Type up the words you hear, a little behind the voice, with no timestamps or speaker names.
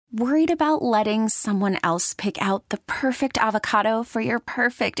Worried about letting someone else pick out the perfect avocado for your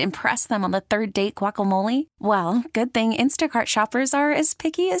perfect impress them on the third date guacamole? Well, good thing Instacart shoppers are as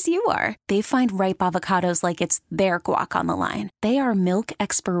picky as you are. They find ripe avocados like it's their guac on the line. They are milk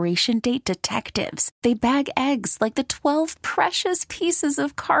expiration date detectives. They bag eggs like the 12 precious pieces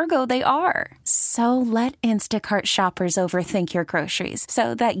of cargo they are. So let Instacart shoppers overthink your groceries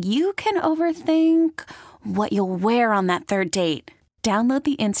so that you can overthink what you'll wear on that third date. Download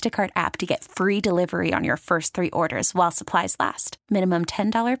the Instacart app to get free delivery on your first 3 orders while supplies last. Minimum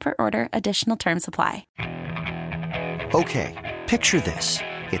 $10 per order. Additional terms apply. Okay, picture this.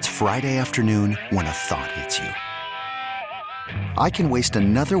 It's Friday afternoon when a thought hits you. I can waste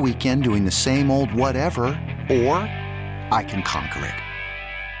another weekend doing the same old whatever, or I can conquer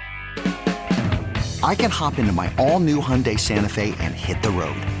it. I can hop into my all-new Hyundai Santa Fe and hit the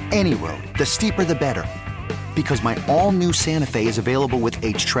road. Any road. The steeper, the better. Because my all-new Santa Fe is available with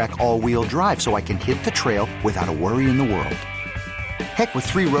H-Track all-wheel drive, so I can hit the trail without a worry in the world. Heck, with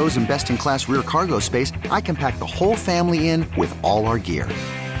 3 rows and best-in-class rear cargo space, I can pack the whole family in with all our gear.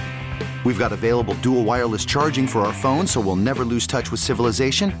 We've got available dual wireless charging for our phones, so we'll never lose touch with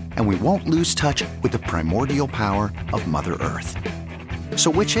civilization, and we won't lose touch with the primordial power of Mother Earth.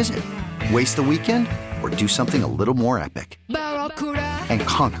 So which is it? Waste the weekend or do something a little more epic? And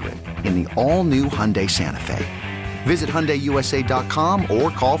conquer it in the all-new Hyundai Santa Fe. Visit HyundaiUSA.com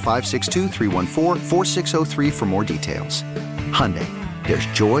or call 562-314-4603 for more details. Hyundai, there's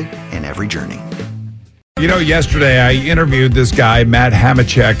joy in every journey. You know, yesterday I interviewed this guy, Matt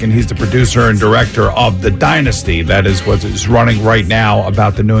Hamachek, and he's the producer and director of the Dynasty. That is what is running right now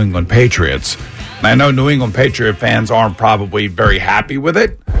about the New England Patriots. And I know New England Patriot fans aren't probably very happy with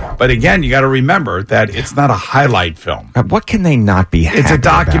it. But again, you got to remember that it's not a highlight film. What can they not be happy It's a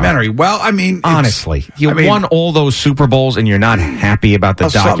documentary. about? Well, I mean... Honestly, you won all those Super Bowls and you're not happy about the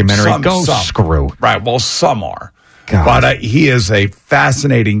documentary? Go screw. Right, well, some are. God. But he is a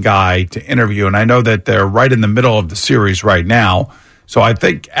fascinating guy to interview, and I know that they're right in the middle of the series right now. So I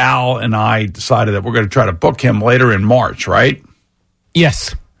think Al and I decided that we're going to try to book him later in March, right?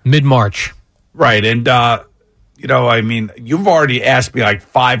 Yes, mid-March. Right, and... you know, I mean, you've already asked me like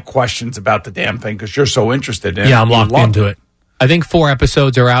 5 questions about the damn thing because you're so interested in it. Yeah, I'm locked into it. I think 4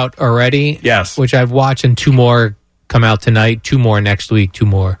 episodes are out already. Yes. Which I've watched, and 2 more come out tonight, 2 more next week, 2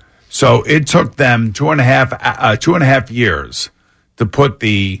 more. So it took them 2.5 years to put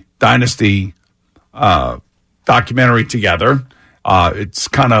the Dynasty documentary together. It's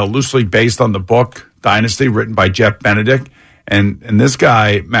kind of loosely based on the book Dynasty, written by Jeff Benedict. And this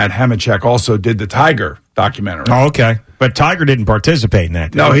guy, Matt Hamachek, also did the Tiger documentary. Oh, okay. But Tiger didn't participate in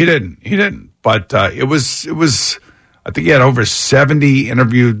that. No, he didn't. He didn't. But it was. I think he had over 70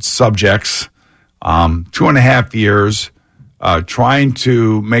 interviewed subjects, 2.5 years, trying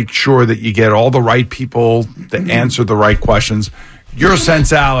to make sure that you get all the right people to answer the right questions. Your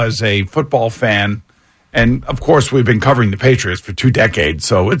sense, Al, as a football fan, and of course we've been covering the Patriots for 2 decades,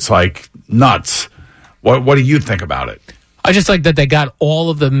 so it's like nuts. What do you think about it? I just like that they got all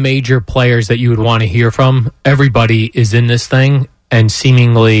of the major players that you would want to hear from. Everybody is in this thing and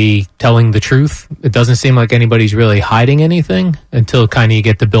seemingly telling the truth. It doesn't seem like anybody's really hiding anything until kind of you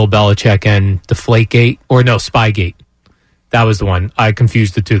get the Bill Belichick and deflategate, or no, spygate. That was the one. I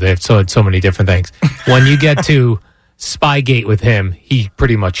confused the two. They had so many different things. When you get to spygate with him, he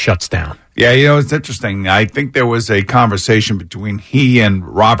pretty much shuts down. Yeah, you know, it's interesting. I think there was a conversation between he and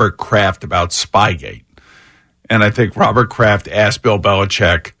Robert Kraft about spygate. And I think Robert Kraft asked Bill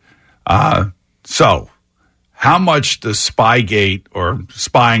Belichick, so how much does spygate or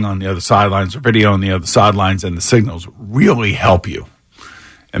spying on the other sidelines or video on the other sidelines and the signals really help you?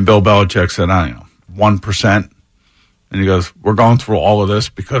 And Bill Belichick said, I don't know, 1%. And he goes, we're going through all of this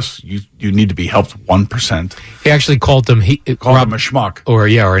because you need to be helped 1%. He actually called him... him a schmuck. Or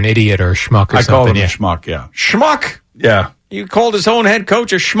an idiot or a schmuck or something. I called him a schmuck, yeah. Schmuck? Yeah. You called his own head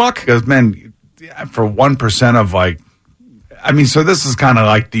coach a schmuck? Because, man... for 1% of so this is kind of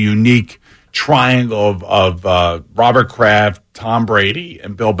like the unique triangle of Robert Kraft, Tom Brady,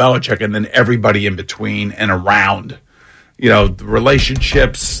 and Bill Belichick, and then everybody in between and around. You know, the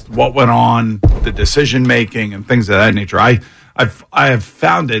relationships, what went on, the decision making, and things of that nature. I have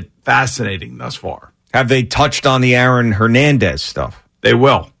found it fascinating thus far. Have they touched on the Aaron Hernandez stuff? They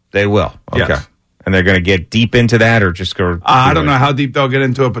will. They will. Okay. Yes. And they're going to get deep into that or just go... I don't know how deep they'll get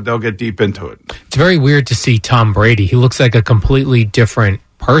into it, but they'll get deep into it. It's very weird to see Tom Brady. He looks like a completely different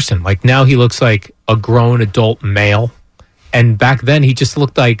person. Like now he looks like a grown adult male. And back then he just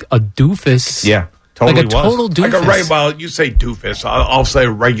looked like a doofus. Yeah. Totally like a total doofus. Well, you say doofus. I'll say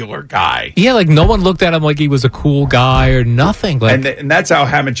regular guy. Yeah, like no one looked at him like he was a cool guy or nothing. Like, And that's how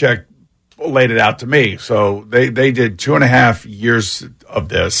Hamachek laid it out to me. So they did 2.5 years of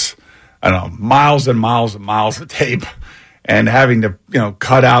this. I don't know, miles and miles and miles of tape, and having to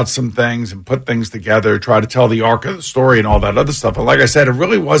cut out some things and put things together, try to tell the arc of the story and all that other stuff. And like I said, it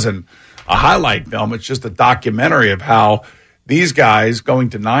really wasn't a highlight film. It's just a documentary of how these guys going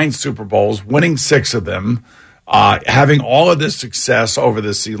to 9 Super Bowls, winning 6 of them, having all of this success over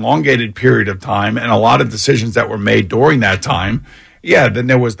this elongated period of time, and a lot of decisions that were made during that time. Yeah, then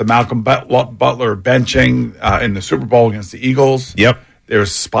there was the Malcolm Butler benching in the Super Bowl against the Eagles. Yep.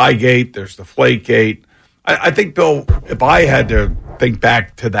 There's spygate. There's deflategate. I think, Bill, if I had to think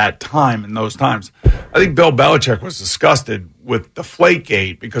back to that time and those times, I think Bill Belichick was disgusted with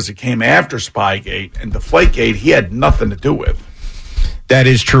deflategate because it came after spygate, and deflategate he had nothing to do with. That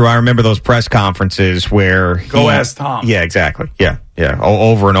is true. I remember those press conferences where Go ask Tom. Yeah, exactly. Yeah.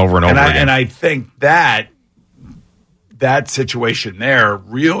 Over and over again. And I think that situation there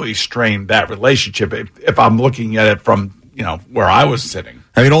really strained that relationship. If I'm looking at it from where I was sitting.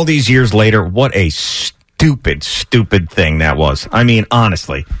 I mean, all these years later, what a stupid thing that was. I mean,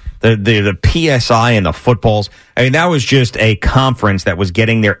 honestly, the PSI and the footballs. I mean, that was just a conference that was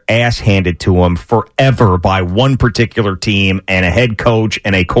getting their ass handed to them forever by one particular team and a head coach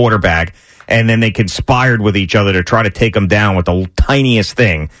and a quarterback, and then they conspired with each other to try to take them down with the tiniest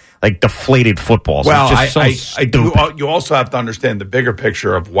thing, like deflated footballs. Well, I do. You also have to understand the bigger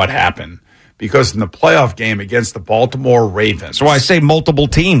picture of what happened. Because in the playoff game against the Baltimore Ravens, so I say multiple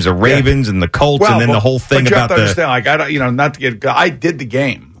teams, the Ravens and the Colts, and then the whole thing but you about have to understand, not to get. I did the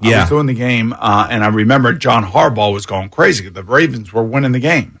game. Yeah. I was doing the game, and I remember John Harbaugh was going crazy. The Ravens were winning the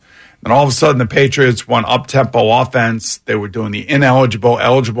game, and all of a sudden the Patriots won up-tempo offense. They were doing the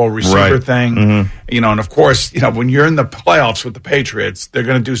eligible receiver thing, and of course, when you're in the playoffs with the Patriots, they're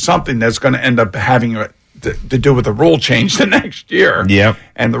going to do something that's going to end up having to do with the rule change the next year. Yep.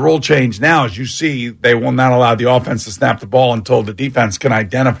 And the rule change now, as you see, they will not allow the offense to snap the ball until the defense can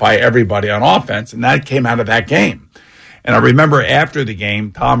identify everybody on offense. And that came out of that game. And I remember after the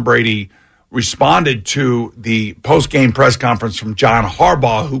game, Tom Brady responded to the post-game press conference from John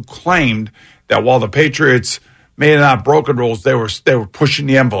Harbaugh, who claimed that while the Patriots may have not broken rules, they were pushing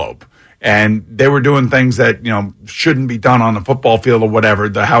the envelope. And they were doing things that, shouldn't be done on the football field or whatever,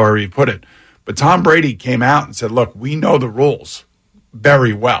 however you put it. But Tom Brady came out and said, look, we know the rules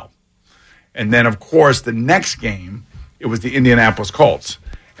very well. And then, of course, the next game, it was the Indianapolis Colts.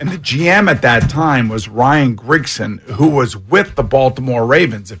 And the GM at that time was Ryan Grigson, who was with the Baltimore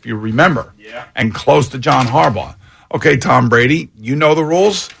Ravens, if you remember, and close to John Harbaugh. Okay, Tom Brady, you know the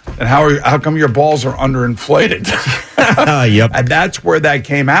rules, and how come your balls are underinflated? Yep. And that's where that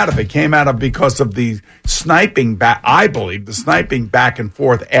came out of. It came out of because of the sniping back, I believe, the sniping back and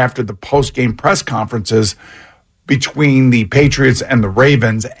forth after the post-game press conferences between the Patriots and the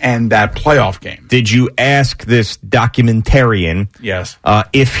Ravens and that playoff game. Did you ask this documentarian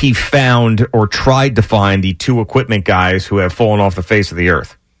if he found or tried to find the 2 equipment guys who have fallen off the face of the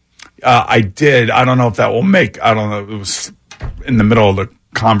earth? I did. I don't know if that will make. I don't know. It was in the middle of the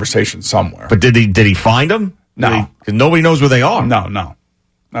conversation somewhere. But did he find them? No, because nobody knows where they are. No.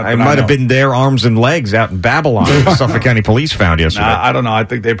 I might have been their arms and legs out in Babylon. Suffolk County Police found yesterday. I don't know. I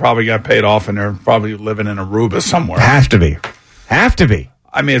think they probably got paid off and they're probably living in Aruba somewhere. Have to be.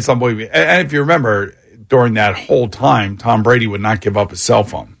 I mean, it's unbelievable. And if you remember, during that whole time, Tom Brady would not give up his cell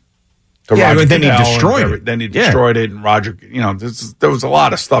phone. But then he destroyed it. Then he destroyed it, and Roger, there was a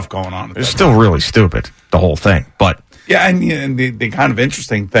lot of stuff going on. It's still really stupid, the whole thing. But yeah, and the kind of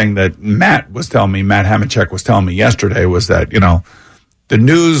interesting thing that Matt Hamachek was telling me yesterday was that, the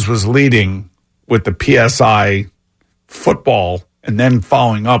news was leading with the PSI football and then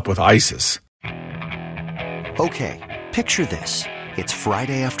following up with ISIS. Okay, picture this. It's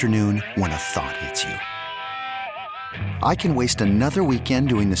Friday afternoon when a thought hits you. I can waste another weekend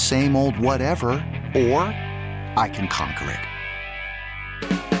doing the same old whatever, or I can conquer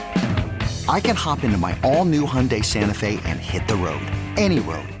it. I can hop into my all-new Hyundai Santa Fe and hit the road. Any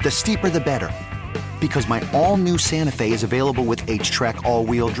road. The steeper, the better. Because my all-new Santa Fe is available with H-Track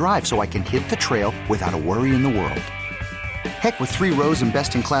all-wheel drive, so I can hit the trail without a worry in the world. Heck, with 3 rows and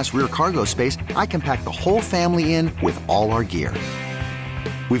best-in-class rear cargo space, I can pack the whole family in with all our gear.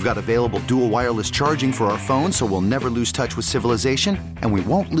 We've got available dual wireless charging for our phones, so we'll never lose touch with civilization, and we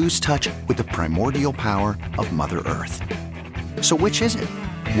won't lose touch with the primordial power of Mother Earth. So which is it?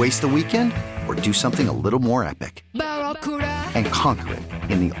 Waste the weekend or do something a little more epic? And conquer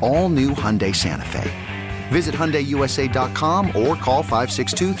it in the all-new Hyundai Santa Fe. Visit HyundaiUSA.com or call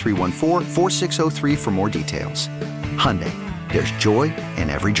 562-314-4603 for more details. Hyundai, there's joy in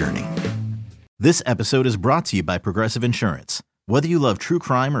every journey. This episode is brought to you by Progressive Insurance. Whether you love true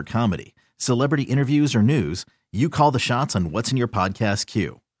crime or comedy, celebrity interviews or news, you call the shots on what's in your podcast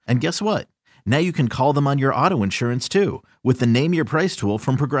queue. And guess what? Now you can call them on your auto insurance too with the Name Your Price tool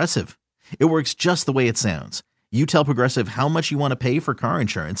from Progressive. It works just the way it sounds. You tell Progressive how much you want to pay for car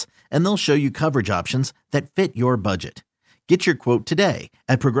insurance, and they'll show you coverage options that fit your budget. Get your quote today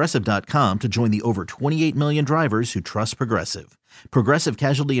at Progressive.com to join the over 28 million drivers who trust Progressive. Progressive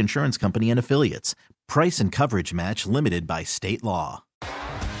Casualty Insurance Company and Affiliates. Price and coverage match limited by state law.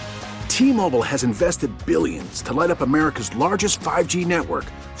 T-Mobile has invested billions to light up America's largest 5G network,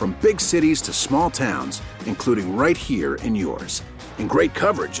 from big cities to small towns, including right here in yours. And great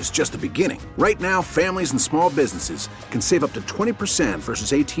coverage is just the beginning. Right now, families and small businesses can save up to 20%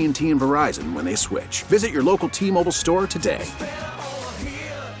 versus AT&T and Verizon when they switch. Visit your local T-Mobile store today.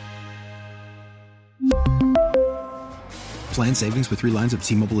 Plan savings with 3 lines of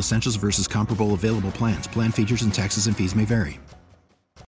T-Mobile Essentials versus comparable available plans. Plan features and taxes and fees may vary.